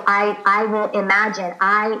 So I will imagine,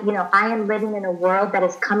 I am living in a world that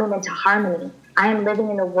is coming into harmony. I am living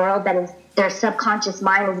in a world that is, their subconscious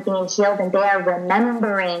mind is being healed, and they are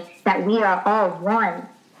remembering that we are all one,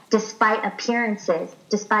 despite appearances,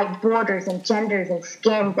 despite borders and genders and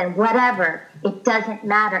skins and whatever. It doesn't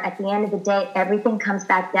matter. At the end of the day, everything comes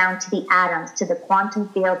back down to the atoms, to the quantum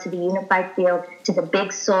field, to the unified field, to the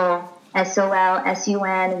big soul, SOL,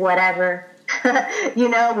 SUN, whatever.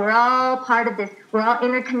 We're all part of this. We're all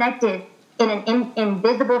interconnected in an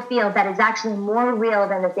invisible field that is actually more real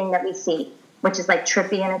than the thing that we see, which is like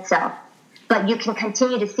trippy in itself. But you can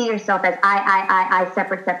continue to see yourself as I,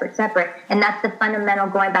 separate. And that's the fundamental,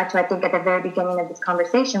 going back to, I think at the very beginning of this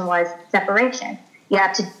conversation, was separation. We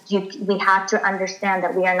have to understand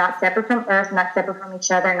that we are not separate from Earth, not separate from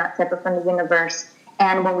each other, not separate from the universe.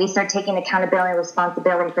 And when we start taking accountability and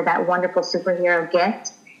responsibility for that wonderful superhero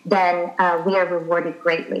gift, then we are rewarded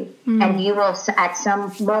greatly. And you will, at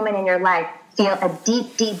some moment in your life, feel a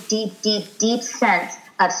deep sense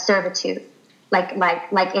of servitude. Like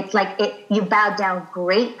it's like you bow down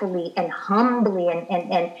gratefully and humbly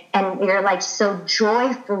and you're like so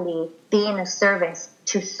joyfully being of service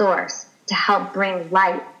to Source to help bring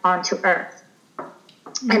light onto Earth.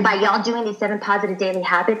 And by y'all doing these 7 positive daily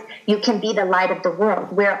habits, you can be the light of the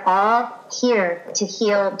world. We're all here to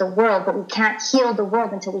heal the world, but we can't heal the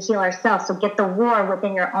world until we heal ourselves. So get the war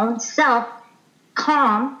within your own self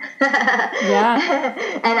calm and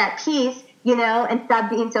at peace, and stop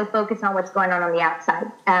being so focused on what's going on the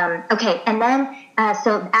outside. Okay, and then,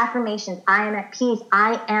 so affirmations, I am at peace,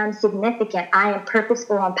 I am significant, I am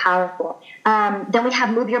purposeful and powerful. Then we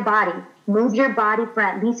have move your body. Move your body for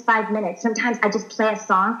at least 5 minutes. Sometimes I just play a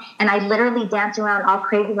song and I literally dance around all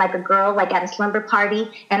crazy like a girl, like at a slumber party,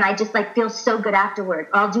 and I just like feel so good afterwards.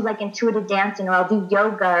 Or I'll do like intuitive dancing, or I'll do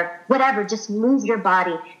yoga or whatever. Just move your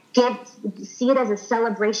body. See it as a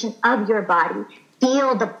celebration of your body.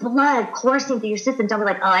 Feel the blood coursing through your system. Don't be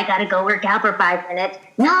like, oh, I got to go work out for 5 minutes.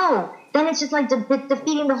 No, then it's just like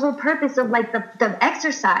defeating the whole purpose of like the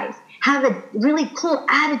exercise. Have a really cool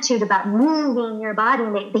attitude about moving your body,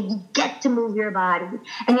 and that you get to move your body.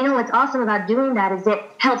 And what's awesome about doing that is it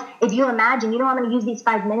helps. If you imagine, I'm going to use these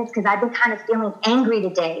 5 minutes because I've been kind of feeling angry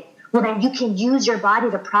today, well, then you can use your body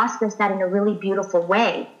to process that in a really beautiful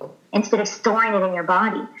way instead of storing it in your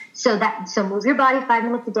body. So move your body 5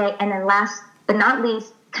 minutes a day. And then last but not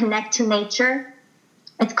least, connect to nature.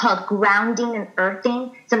 It's called grounding and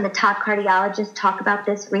earthing. Some of the top cardiologists talk about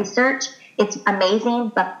this research. It's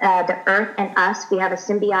amazing, but the earth and us, we have a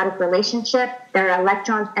symbiotic relationship. There are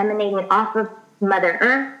electrons emanating off of Mother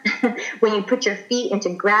Earth. When you put your feet into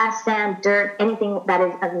grass, sand, dirt, anything that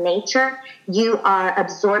is of nature, you are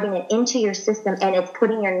absorbing it into your system, and it's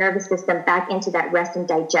putting your nervous system back into that rest and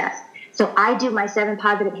digest. So I do my 7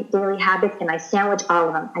 positive daily habits, and I sandwich all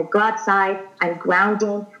of them. I go outside, I'm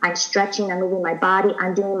grounding, I'm stretching, I'm moving my body,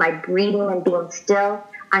 I'm doing my breathing and being still.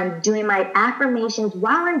 I'm doing my affirmations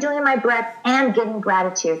while I'm doing my breath and giving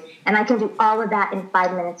gratitude. And I can do all of that in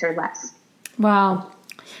 5 minutes or less. Wow.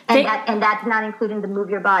 And that's not including the move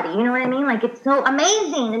your body. You know what I mean? Like, it's so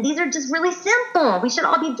amazing. And these are just really simple. We should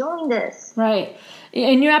all be doing this. Right.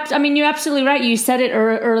 And you're absolutely right. You said it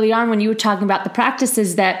early on when you were talking about the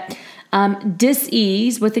practices that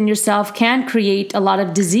dis-ease within yourself can create a lot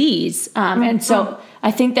of disease. And so I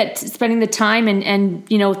think that spending the time and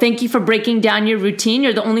thank you for breaking down your routine.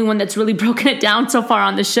 You're the only one that's really broken it down so far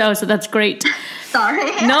on the show. So that's great.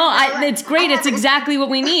 Sorry. No, it's great. It's exactly what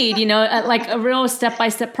we need, like a real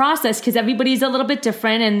step-by-step process, because everybody's a little bit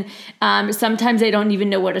different, and sometimes they don't even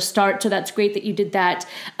know where to start. So that's great that you did that.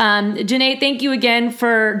 Janie, thank you again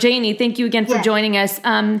for joining us.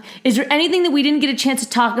 Is there anything that we didn't get a chance to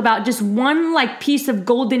talk about? Just one piece of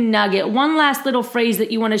golden nugget, one last little phrase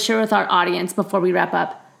that you want to share with our audience before we wrap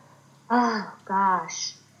up? Oh,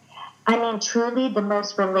 gosh. I mean, truly, the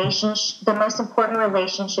most important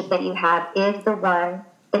relationship that you have is the one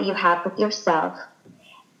that you have with yourself.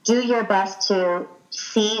 Do your best to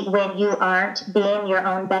see when you aren't being your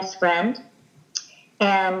own best friend,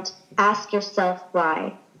 and ask yourself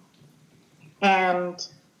why. And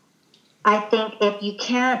I think if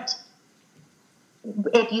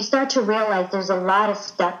you start to realize there's a lot of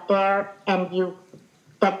stuff there, and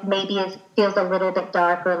that maybe feels a little bit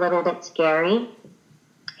dark or a little bit scary,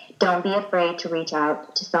 don't be afraid to reach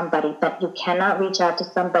out to somebody. But you cannot reach out to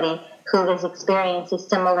somebody who has experienced a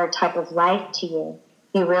similar type of life to you.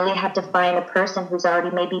 You really have to find a person who's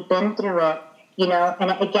already maybe been through it,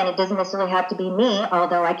 and again, it doesn't necessarily have to be me,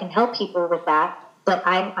 although I can help people with that. But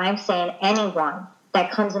I'm saying anyone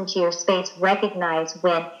that comes into your space, recognize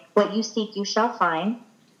when what you seek, you shall find.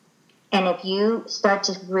 And if you start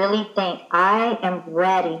to really think, I am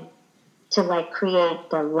ready to create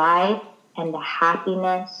the life and the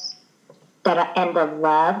happiness and the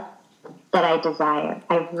love that I desire.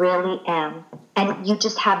 I really am. And you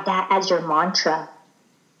just have that as your mantra.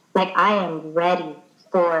 I am ready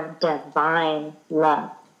for divine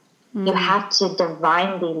love. Mm-hmm. You have to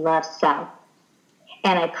divinely love self.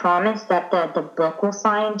 And I promise that the book will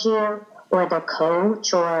find you, or the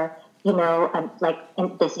coach, or, in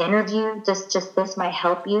this interview, just this might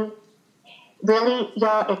help you. Really,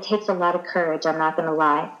 y'all, it takes a lot of courage. I'm not going to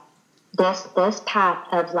lie. This path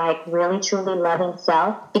of really truly loving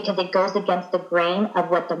self, because it goes against the grain of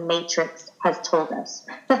what the Matrix has told us.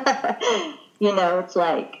 It's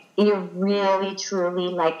you're really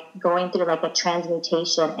truly going through a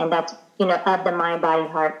transmutation, and that's of the mind, body,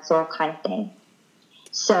 heart, soul kind of thing.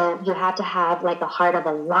 So you have to have a heart of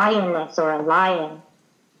a lioness or a lion.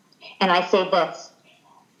 And I say this: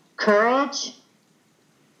 courage,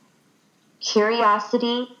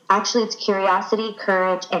 curiosity, actually it's curiosity,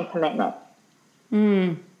 courage, and commitment.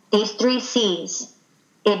 These 3 C's,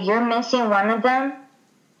 if you're missing one of them,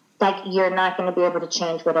 you're not going to be able to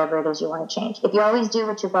change whatever it is you want to change. If you always do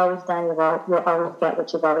what you've always done, you'll always get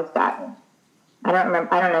what you've always gotten. I don't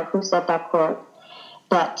know who said that quote,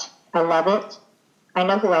 but I love it. I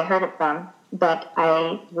know who I heard it from, but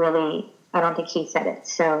I don't think he said it.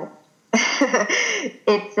 So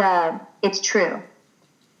it's true.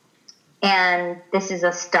 And this is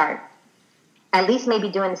a start. At least maybe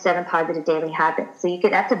doing the 7 positive daily habits. So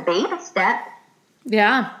that's a baby step.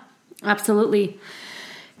 Yeah, absolutely.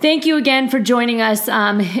 Thank you again for joining us.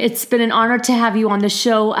 It's been an honor to have you on the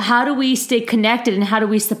show. How do we stay connected, and how do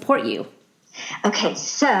we support you? Okay,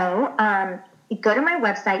 so you go to my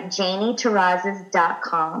website,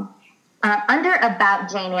 JanieTerrazas.com. Under About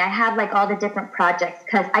Janie, I have all the different projects,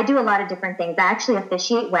 because I do a lot of different things. I actually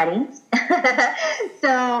officiate weddings.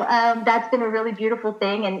 So that's been a really beautiful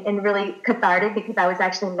thing and really cathartic, because I was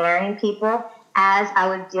actually marrying people as I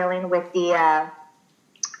was dealing with the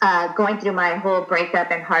going through my whole breakup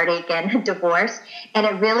and heartache and divorce. And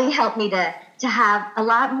it really helped me to have a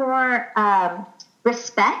lot more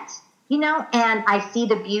respect, and I see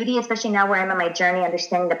the beauty, especially now where I'm on my journey,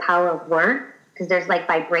 understanding the power of work. because there's like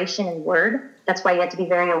vibration and word. That's why you have to be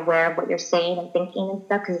very aware of what you're saying and thinking and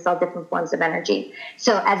stuff, because it's all different forms of energy.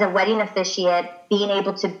 So as a wedding officiant, being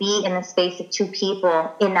able to be in the space of two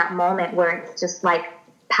people in that moment where it's just like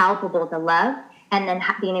palpable, the love, and then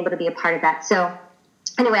being able to be a part of that. So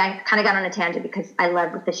anyway, I kind of got on a tangent because I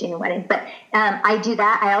love officiating weddings, but I do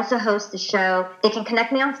that. I also host the show. They can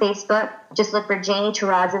connect me on Facebook. Just look for Janie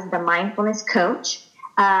Terrazas, the Mindfulness Coach.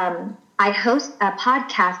 I host a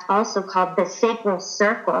podcast also called The Sacral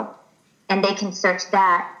Circle, and they can search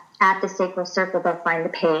that at The Sacral Circle. They'll find the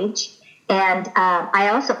page. And I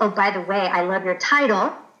also, oh, by the way, I love your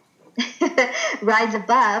title, Rise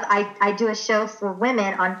Above. I do a show for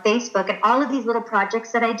women on Facebook, and all of these little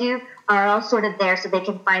projects that I do are all sort of there so they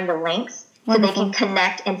can find the links. Wonderful. So they can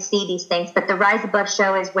connect and see these things. But the Rise Above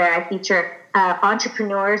show is where I feature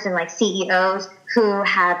entrepreneurs and like CEOs who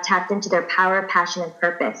have tapped into their power, passion, and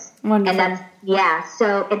purpose. Wonderful. And that's,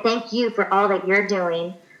 so, and thank you for all that you're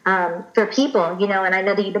doing for people, and I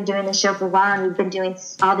know that you've been doing this show for a while, and you've been doing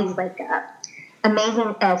all these like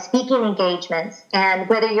amazing speaking engagements. And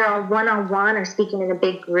whether you're on one-on-one or speaking in a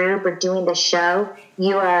big group or doing the show,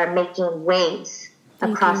 you are making waves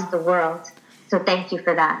across the world. So thank you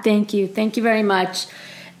for that. Thank you. Thank you very much.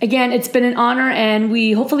 Again, it's been an honor, and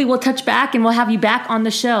we hopefully will touch back and we'll have you back on the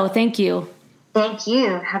show. Thank you. Thank you.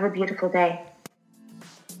 Have a beautiful day.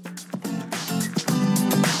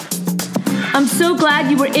 I'm so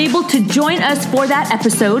glad you were able to join us for that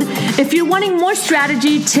episode. If you're wanting more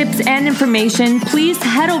strategy, tips, and information, please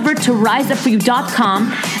head over to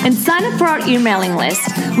riseupforyou.com and sign up for our emailing list.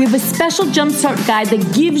 We have a special jumpstart guide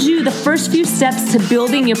that gives you the first few steps to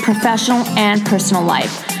building your professional and personal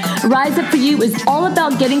life. Rise Up For You is all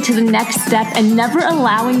about getting to the next step and never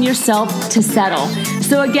allowing yourself to settle.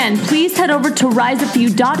 So again, please head over to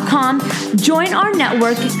riseupforyou.com, join our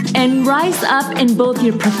network, and rise up in both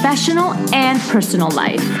your professional and personal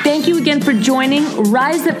life. Thank you again for joining.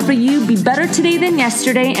 Rise Up For You. Be better today than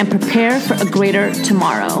yesterday and prepare for a greater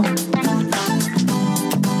tomorrow.